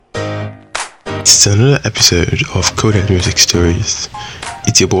It's another episode of Coded Music Stories.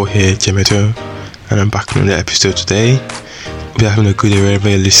 It's your boy here, Jemeto, and I'm back on the episode today. We're having a good day wherever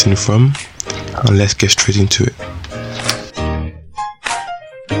you're listening from, and let's get straight into it.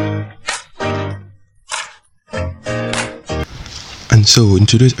 And so, in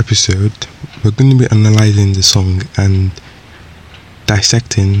today's episode, we're going to be analyzing the song and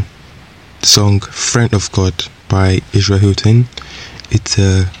dissecting the song Friend of God by Israel Houghton. It's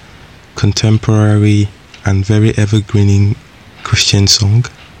a contemporary and very evergreening Christian song.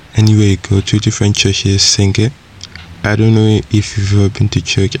 Anywhere you go to, different churches sing it. I don't know if you've ever been to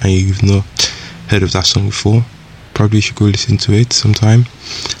church and you've not heard of that song before. Probably you should go listen to it sometime.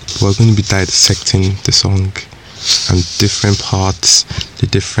 But we're going to be dissecting the song and different parts, the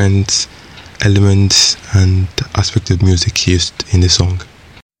different elements and aspects of music used in the song.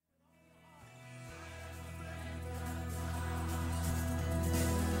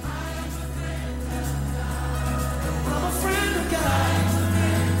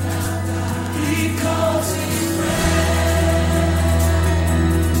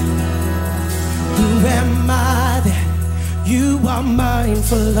 You are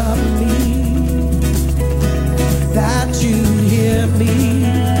mindful of me, that you hear me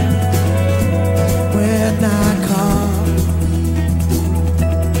when I call.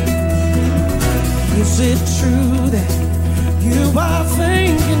 Is it true that you are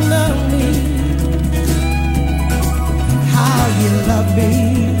thinking of me, how you love me?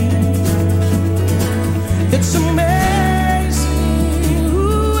 It's amazing.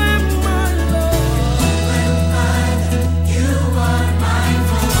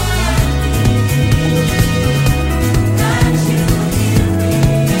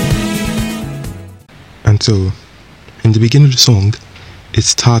 And so, in the beginning of the song, it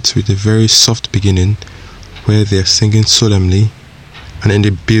starts with a very soft beginning where they're singing solemnly and then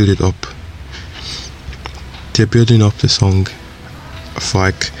they build it up. They're building up the song for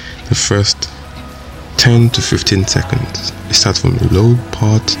like the first 10 to 15 seconds. It starts from a low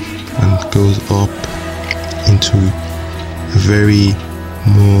part and goes up into a very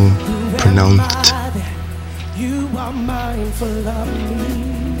more pronounced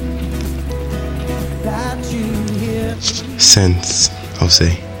sense, I'll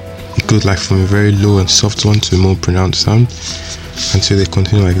say. It goes like from a very low and soft one to a more pronounced sound, and so they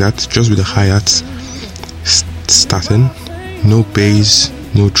continue like that, just with the hi-hats starting, no bass,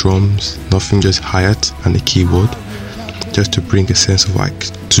 no drums, nothing, just hi-hat and a keyboard, just to bring a sense of like,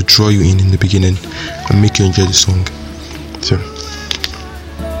 to draw you in the beginning and make you enjoy the song. So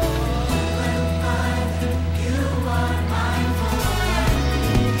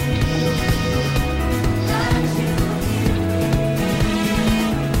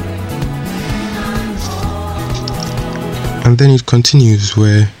and then it continues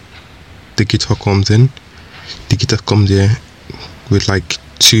where the guitar comes in. The guitar comes there with like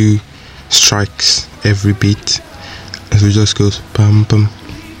 2 strikes every beat, and so it just goes pam pam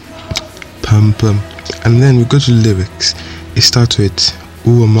pam pam. And then we go to the lyrics. It starts with,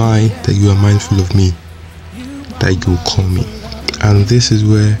 "Who am I that you are mindful of me, that you will call me?" And this is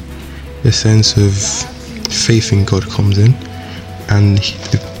where the sense of faith in God comes in, and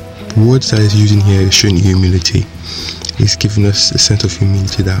the words that he's using here is showing humility. He's giving us a sense of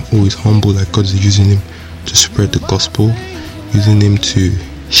humility, that he's humble, that God is using him to spread the gospel, using him to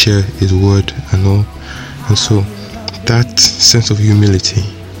share his word and all. And so that sense of humility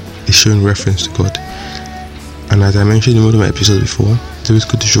is showing reference to God. And as I mentioned in one of my episodes before, it's always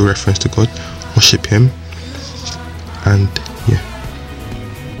good to show reference to God, worship him, and yeah.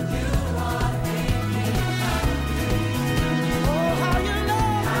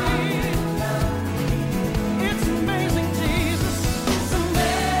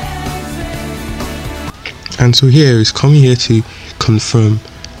 And so here is coming here to confirm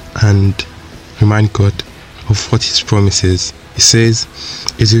and remind God of what his promise is. He says,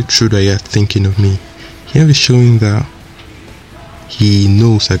 "Is it true that you are thinking of me?" Here is showing that he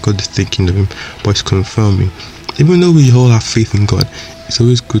knows that God is thinking of him, but he's confirming. Even though we all have faith in God, it's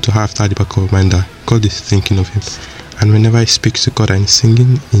always good to have that back of mind that God is thinking of him. And whenever he speaks to God and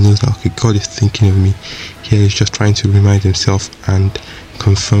singing, he knows that, okay, God is thinking of me. Here he's just trying to remind himself and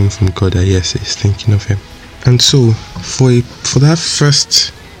confirm from God that yes, he's thinking of him. And so, for that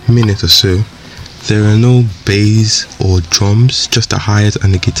first minute or so, there are no bass or drums, just the hi-hat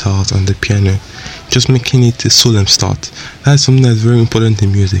and the guitars and the piano, just making it a solemn start. That's something that's very important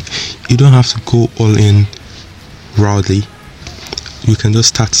in music. You don't have to go all in rowdy. You can just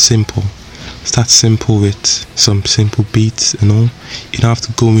start simple. Start simple with some simple beats and all. You don't have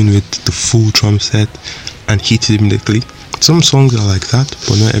to go in with the full drum set and hit it immediately. Some songs are like that,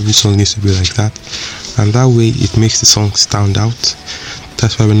 but not every song needs to be like that. And that way it makes the song stand out.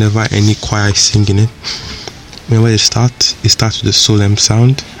 That's why whenever any choir is singing it, whenever it starts with a solemn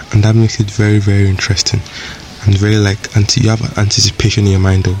sound, and that makes it very, very interesting. And very you have an anticipation in your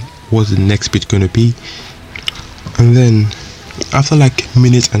mind of what's the next bit going to be. And then after like a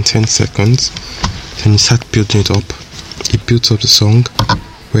minute and 10 seconds, then you start building it up. It builds up the song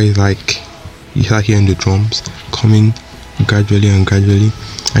where you start hearing the drums coming gradually,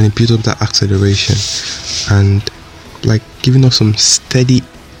 and it builds up that acceleration and like giving us some steady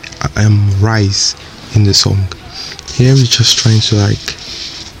rise in the song. Here we're just trying to like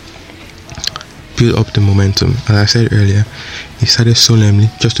build up the momentum. As I said earlier, he started solemnly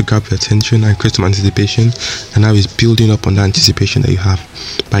just to grab your attention and create some anticipation, and now he's building up on the anticipation that you have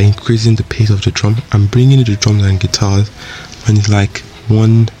by increasing the pace of the drum and bringing in the drums and guitars when it's like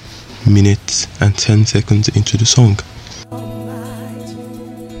 1 minute and 10 seconds into the song.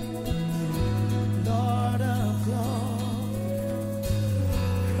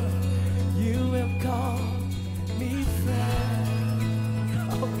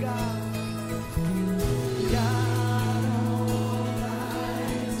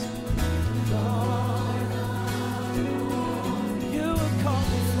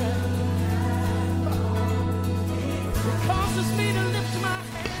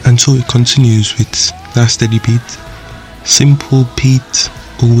 And so it continues with that steady beat. Simple beat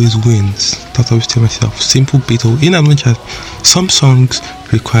always wins. That's what I always tell myself. Simple beat in as much as some songs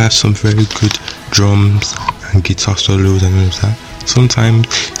require some very good drums and guitar solos and all of that. Sometimes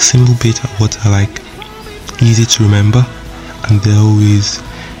simple beats are what are like easy to remember, and they're always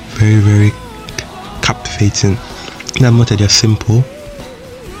very, very captivating. In as much as they're simple,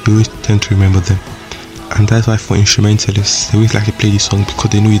 you always tend to remember them. And that's why for instrumentalists, they always like to play this song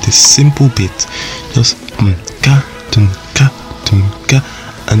because they know it's a simple beat. Just ka,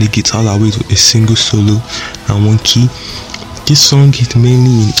 and the guitar always with a single solo and one key. This song is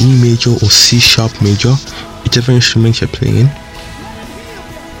mainly in E major or C sharp major, whichever instrument you're playing.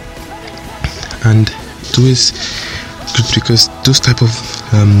 And it's always good because those type of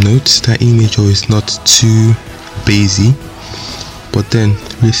notes, that E major is not too bassy. But then,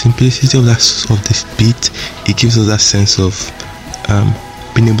 with the simplicity of this beat, it gives us that sense of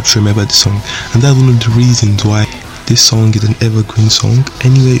being able to remember the song. And that's one of the reasons why this song is an evergreen song.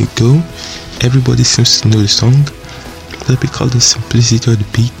 Anywhere you go, everybody seems to know the song. That's because the simplicity of the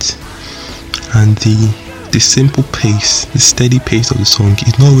beat and the simple pace, the steady pace of the song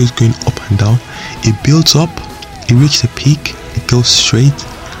is not always going up and down. It builds up, it reaches a peak, it goes straight,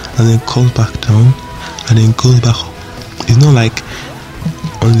 and then comes back down, and then goes back up. It's not like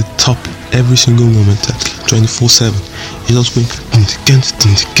on the top every single moment, like 24/7. It's just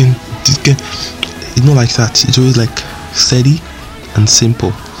going again. It's not like that. It's always like steady and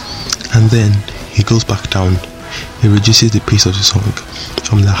simple, and then it goes back down. It reduces the pace of the song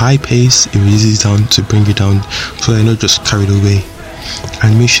from the high pace. It reduces down to bring it down so that you're not just carried away,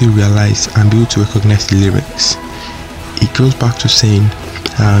 and makes you realize and be able to recognize the lyrics. It goes back to saying,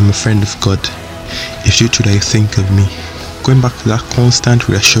 "I'm a friend of God. It's you too that you think of me." Going back to that constant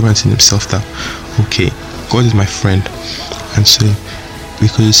reassurance in himself that, okay, God is my friend. And so,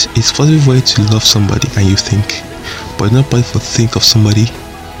 because it's possible for you to love somebody and you think, but it's not possible to think of somebody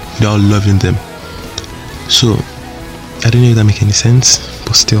without loving them. So, I don't know if that makes any sense,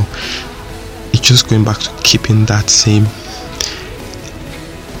 but still, it's just going back to keeping that same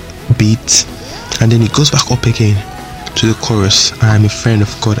beat, and then it goes back up again to the chorus, I am a friend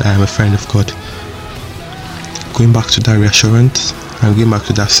of God, I am a friend of God. Going back to that reassurance and going back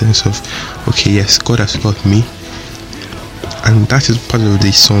to that sense of, okay, yes, God has loved me. And that is part of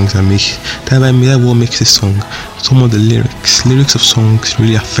these songs that what makes this song. Some of the lyrics of songs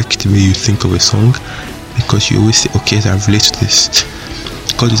really affect the way you think of a song, because you always say, okay, I relate to this.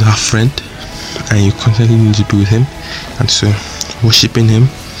 God is our friend, and you constantly need to be with him, and so worshiping him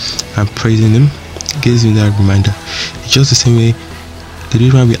and praising him gives you that reminder. It's just the same way. The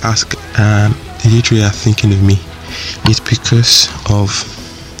reason why we ask, did you are thinking of me? It's because of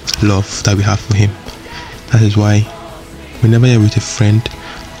love that we have for him. That is why whenever you're with a friend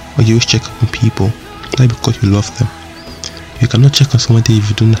or you always check up on people, that's because you love them. You cannot check on somebody if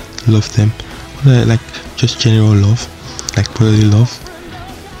you don't love them. Like just general love, like brotherly love.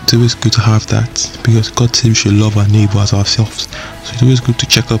 It's always good to have that, because God says we should love our neighbor as ourselves. So it's always good to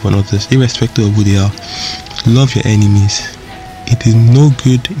check up on others, irrespective of who they are. Love your enemies. It is no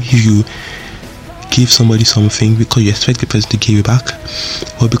good if you give somebody something because you expect the person to give you back,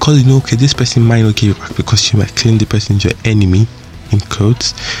 or because you know, okay, this person might not give you back because you might claim the person is your enemy, in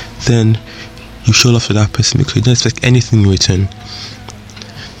quotes. Then you show love to that person because you don't expect anything in return.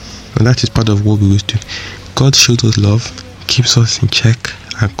 And that is part of what we always do. God shows us love, keeps us in check,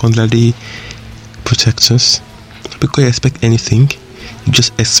 and constantly protects us. Not because you expect anything, you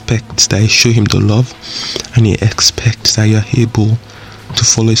just expect that you show him the love, and you expect that you are able to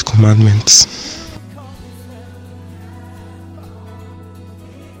follow his commandments.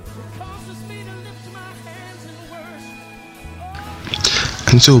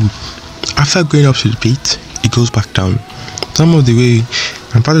 And so, after going up to the beat, it goes back down. Some of the way,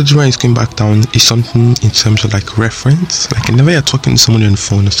 and part of the reason it's going back down is something in terms of like reference. Like whenever you're talking to someone on the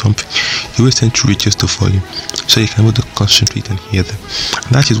phone or something, you always tend to reduce the volume so you can able to concentrate and hear them.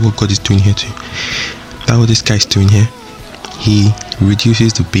 And that is what God is doing here too. That's what this guy is doing here. He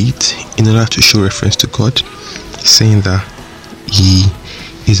reduces the beat in order to show reference to God, saying that he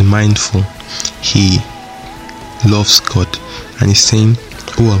is mindful, he loves God, and he's saying,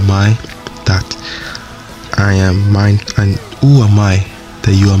 who am I that I am and who am I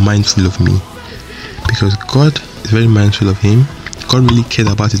that you are mindful of me? Because God is very mindful of him. God really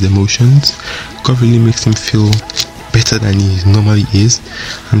cares about his emotions. God really makes him feel better than he normally is.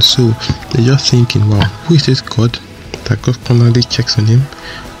 And so they're just thinking, wow, who is this God that God constantly checks on him?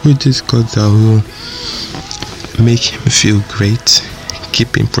 Who is this God that will make him feel great,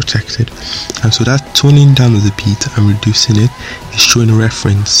 keep him protected? And so that toning down of the beat and reducing it is showing a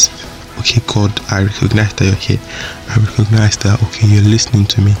reference. Okay, God, I recognize that you're here. I recognize that, okay, you're listening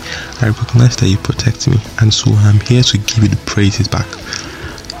to me. I recognize that you protect me. And so I'm here to give you the praises back.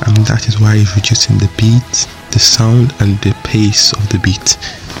 And that is why he's reducing the beat, the sound, and the pace of the beat.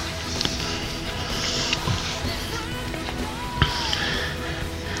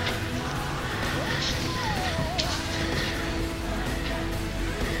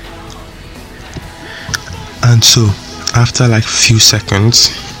 And so, after like few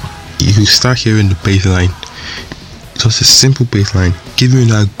seconds, you start hearing the bass line. It was a simple bass line, giving you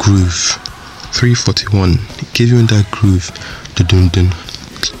that groove. 341, giving you that groove. Dun dun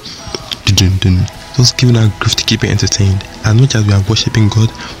dun dun. Just giving that groove to keep you entertained. As much as we are worshiping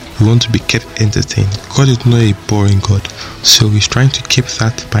God, we want to be kept entertained. God is not a boring God, so he's trying to keep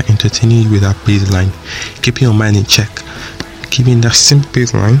that by entertaining you with that bass line, keeping your mind in check, giving that simple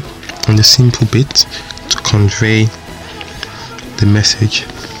bass line and the simple beat to convey the message.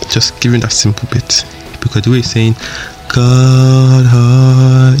 Just giving that simple bit, because the way he's saying God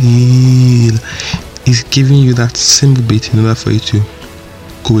is giving you that simple bit in order for you to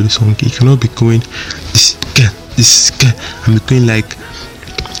go with the song. You cannot be going this and be going like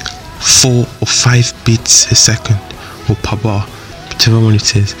 4 or 5 beats a second or per bar, whichever one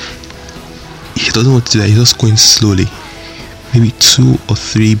it is. He doesn't want to do that. He's just going slowly, maybe 2 or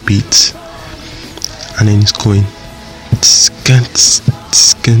 3 beats, and then he's going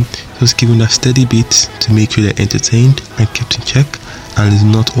just giving that steady beat to make sure they're entertained and kept in check and is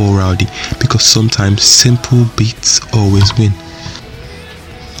not all rowdy, because sometimes simple beats always win.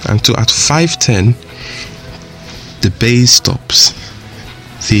 And so at 5:10, the bass stops,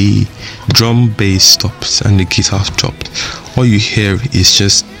 the drum bass stops, and the guitar stopped. All you hear is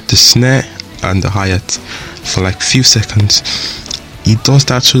just the snare and the hi-hat for like few seconds. He does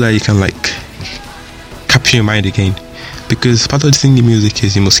that so that you can like capture your mind again, because part of the thing in music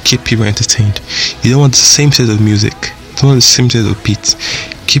is you must keep people entertained. You don't want the same set of music, you don't want the same set of beats.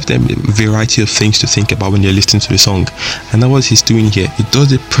 Keep them a variety of things to think about when you're listening to the song, and that's what he's doing here. He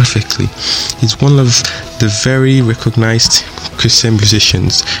does it perfectly. He's one of the very recognized Christian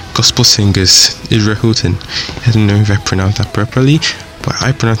musicians, gospel singers, Israel Houghton. I don't know if I pronounced that properly, but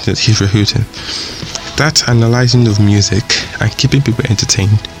I pronounced it Israel Houghton. That analyzing of music and keeping people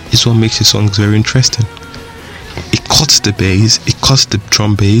entertained is what makes his songs very interesting. It cuts the bass, it cuts the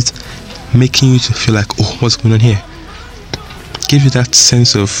drum bass, making you to feel like, oh, what's going on here? Give you that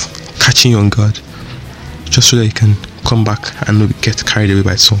sense of catching you on guard, just so that you can come back and not get carried away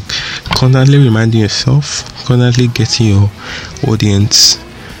by the song. Constantly reminding yourself, constantly getting your audience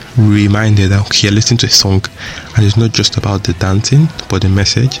reminded that, okay, you're listening to a song and it's not just about the dancing but the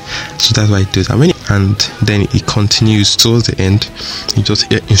message. So that's why it does. And then it continues towards the end. You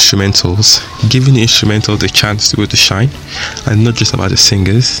just hear instrumentals, giving the instrumental the chance to go to shine, and not just about the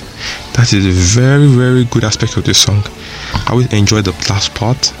singers. That is a very, very good aspect of this song. I always enjoy the last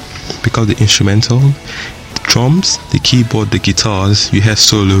part, because the instrumental, the drums, the keyboard, the guitars, you hear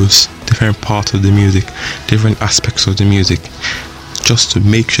solos, different parts of the music, different aspects of the music, just to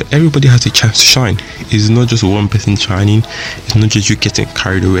make sure everybody has a chance to shine. It's not just one person shining, it's not just you getting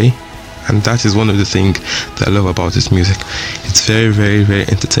carried away. And that is one of the things that I love about this music. It's very, very, very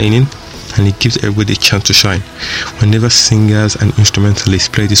entertaining. and it gives everybody a chance to shine. Whenever singers and instrumentalists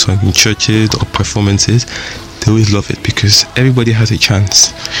play this song in churches or performances, they always love it because everybody has a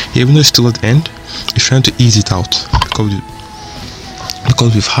chance. Even though it's still at the end, it's trying to ease it out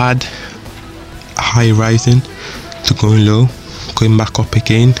because we've had high rising to going low, going back up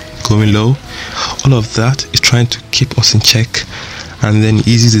again, going low. All of that is trying to keep us in check, and then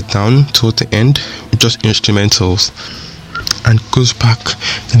eases it down toward the end with just instrumentals, and goes back.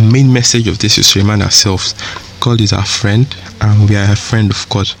 The main message of this is to remind ourselves God is our friend and we are a friend of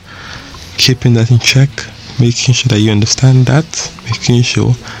God. Keeping that in check, making sure that you understand that, making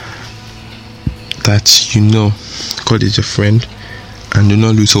sure that you know God is your friend and do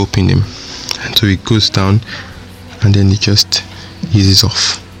not lose hope in Him. And so it goes down and then it just eases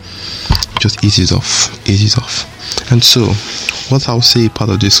off. Eases off. And so what I'll say part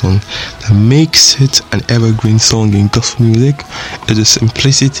of this song that makes it an evergreen song in gospel music is the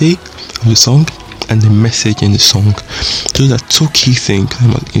simplicity of the song and the message in the song. Those are two key things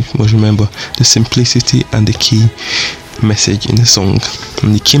you must remember: the simplicity and the key message in the song.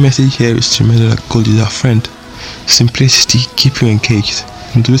 And the key message here is to remember that God is our friend. Simplicity keep you engaged,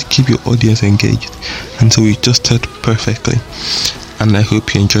 and just keep your audience engaged. And so we just heard perfectly. And I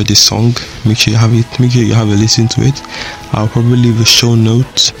hope you enjoyed this song. Make sure you have it. Make sure you have a listen to it. I'll probably leave a show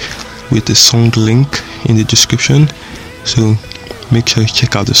note with the song link in the description. So make sure you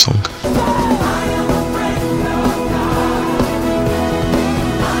check out the song.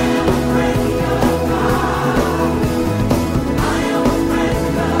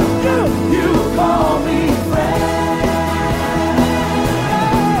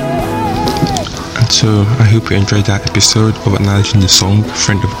 So I hope you enjoyed that episode of acknowledging the song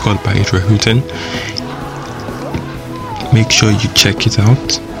Friend of God by Israel Houghton. Make sure you check it out,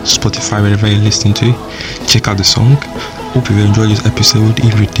 Spotify, wherever you listen to. Check out the song. Hope you enjoyed this episode.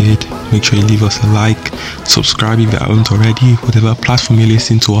 If you did, make sure you leave us a like, subscribe if you haven't already, whatever platform you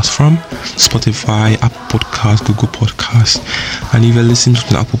listen to us from, Spotify, Apple Podcasts, Google Podcasts. And if you're listening to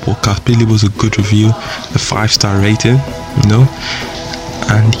an Apple Podcast, please leave us a good review, a 5-star rating,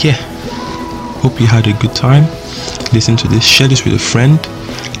 and yeah. Hope you had a good time. Listen to this. Share this with a friend.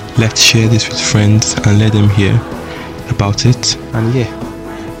 Let's share this with friends and let them hear about it. And yeah,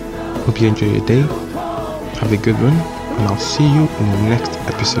 hope you enjoy your day. Have a good one, and I'll see you in the next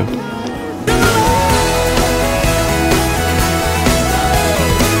episode.